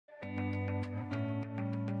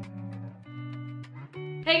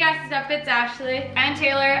Hey guys, what's up? It's Ashley and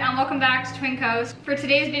Taylor, and welcome back to Twin Coast. For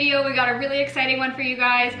today's video, we got a really exciting one for you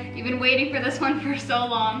guys. You've been waiting for this one for so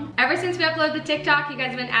long. Ever since we uploaded the TikTok, you guys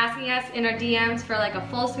have been asking us in our DMs for like a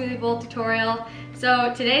full smoothie bowl tutorial.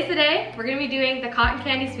 So today's the day. We're gonna be doing the cotton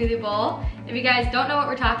candy smoothie bowl. If you guys don't know what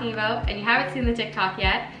we're talking about and you haven't seen the TikTok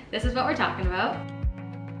yet, this is what we're talking about.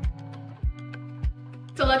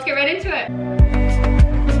 So let's get right into it.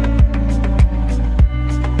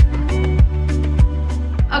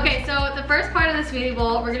 Okay, so the first part of the smoothie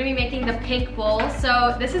bowl, we're gonna be making the pink bowl.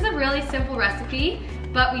 So this is a really simple recipe,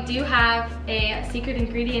 but we do have a secret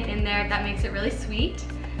ingredient in there that makes it really sweet.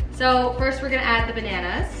 So first we're gonna add the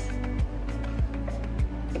bananas.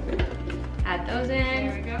 Add those in.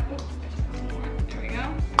 There we go. Oops, there's just one more. There we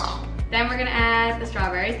go. Then we're gonna add the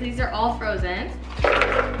strawberries. These are all frozen. There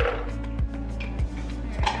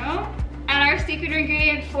we go. And our secret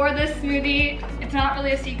ingredient for this smoothie, it's not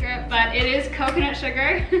really a secret, but it is coconut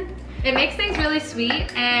sugar. It makes things really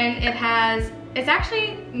sweet, and it's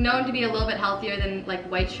actually known to be a little bit healthier than like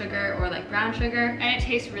white sugar or like brown sugar. And it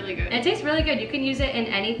tastes really good. And it tastes really good. You can use it in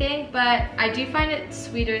anything, but I do find it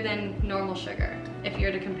sweeter than normal sugar if you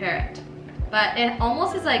were to compare it. But it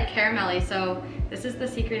almost is like caramelly, so this is the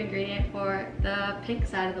secret ingredient for the pink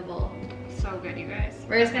side of the bowl. So good, you guys.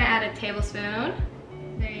 We're just gonna add a tablespoon.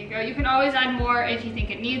 There you go. You can always add more if you think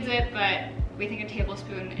it needs it, but we think a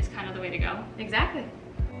tablespoon is kind of the way to go. Exactly.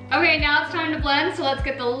 Okay, now it's time to blend, so let's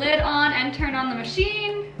get the lid on and turn on the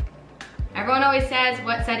machine. Everyone always says,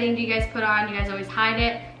 what setting do you guys put on? You guys always hide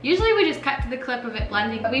it. Usually we just cut to the clip of it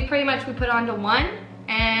blending, but we pretty much put on to 1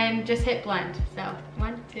 and just hit blend. So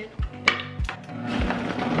 1, 2, 3.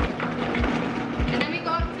 And then we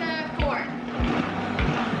go up to 4.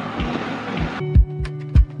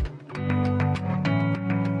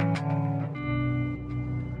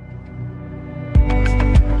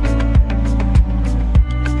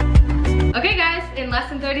 Okay guys, in less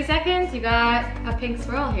than 30 seconds, you got a pink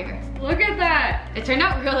swirl here. Look at that. It turned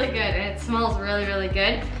out really good and it smells really, really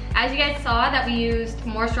good. As you guys saw that we used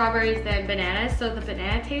more strawberries than bananas, so the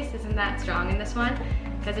banana taste isn't that strong in this one.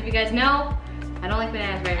 Because if you guys know, I don't like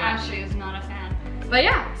bananas very much. Ashley is not a fan. But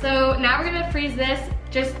yeah, so now we're gonna freeze this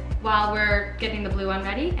just while we're getting the blue one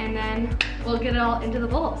ready, and then we'll get it all into the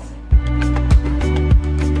bowls.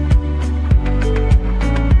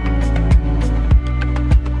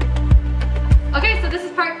 Okay, so this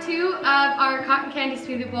is part 2 of our cotton candy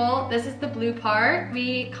smoothie bowl. This is the blue part.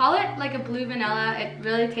 We call it like a blue vanilla. It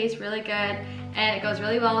really tastes really good, and it goes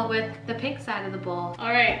really well with the pink side of the bowl. All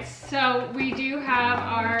right, so we do have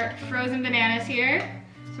our frozen bananas here.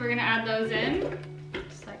 So we're gonna add those in.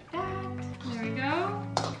 Just like that. There we go.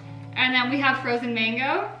 And then we have frozen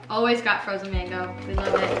mango. Always got frozen mango. We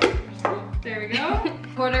love it. There we go.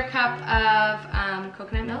 1/4 cup of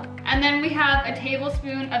coconut milk. And then we have a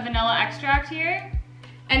tablespoon of vanilla extract here.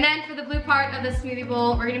 And then for the blue part of the smoothie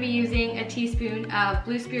bowl, we're gonna be using a teaspoon of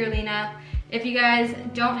blue spirulina. If you guys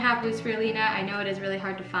don't have blue spirulina, I know it is really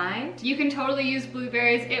hard to find. You can totally use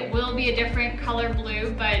blueberries. It will be a different color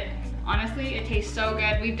blue, but honestly, it tastes so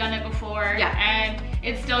good. We've done it before, yeah, and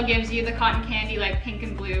it still gives you the cotton candy, like pink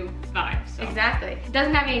and blue vibe. So. Exactly. It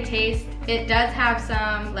doesn't have any taste. It does have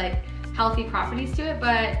some like healthy properties to it,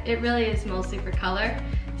 but it really is mostly for color.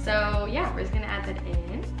 So yeah, we're just gonna add that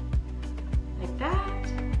in, like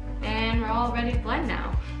that, and we're all ready to blend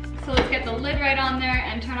now. So let's get the lid right on there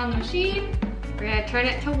and turn on the machine. We're gonna turn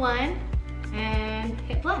it to 1 and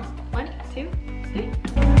hit blend. 1, 2, 3.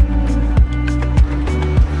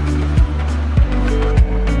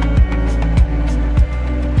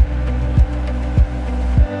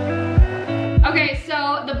 Okay,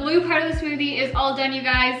 so the blue part of the smoothie is all done, you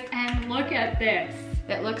guys, and look at this.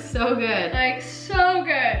 It looks so good. Like, so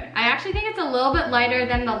good. I actually think it's a little bit lighter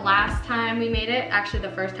than the last time we made it, actually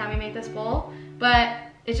the first time we made this bowl, but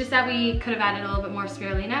it's just that we could have added a little bit more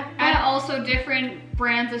spirulina. And also different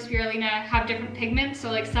brands of spirulina have different pigments,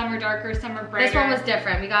 so like some are darker, some are brighter. This one was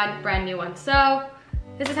different, we got a brand new one. So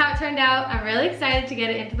this is how it turned out. I'm really excited to get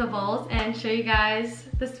it into the bowls and show you guys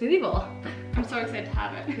the smoothie bowl. I'm so excited to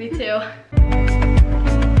have it. Me too.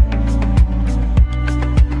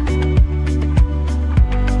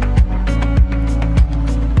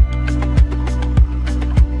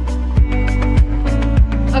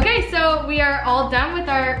 Okay, so we are all done with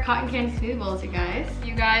our cotton candy smoothie bowls, you guys.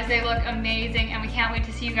 You guys, they look amazing, and we can't wait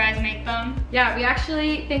to see you guys make them. Yeah, we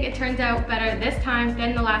actually think it turns out better this time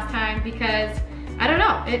than the last time because, I don't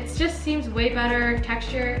know, it just seems way better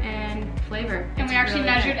texture and flavor. And we actually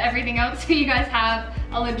measured everything out so you guys have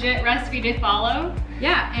a legit recipe to follow.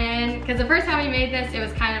 Yeah, and because the first time we made this, it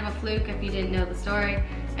was kind of a fluke if you didn't know the story.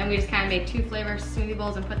 And we just kind of made 2 flavor smoothie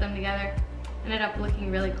bowls and put them together. ended up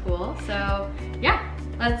looking really cool. So yeah,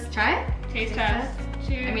 let's try it. Taste test.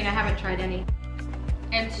 Cheers. I mean, I haven't tried any.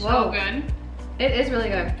 It's so good. It is really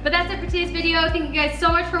good. But that's it for today's video. Thank you guys so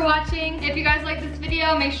much for watching. If you guys like this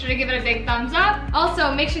video, make sure to give it a big thumbs up.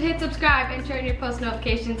 Also, make sure to hit subscribe and turn your post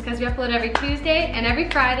notifications because we upload every Tuesday and every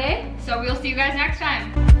Friday. So we'll see you guys next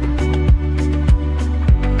time.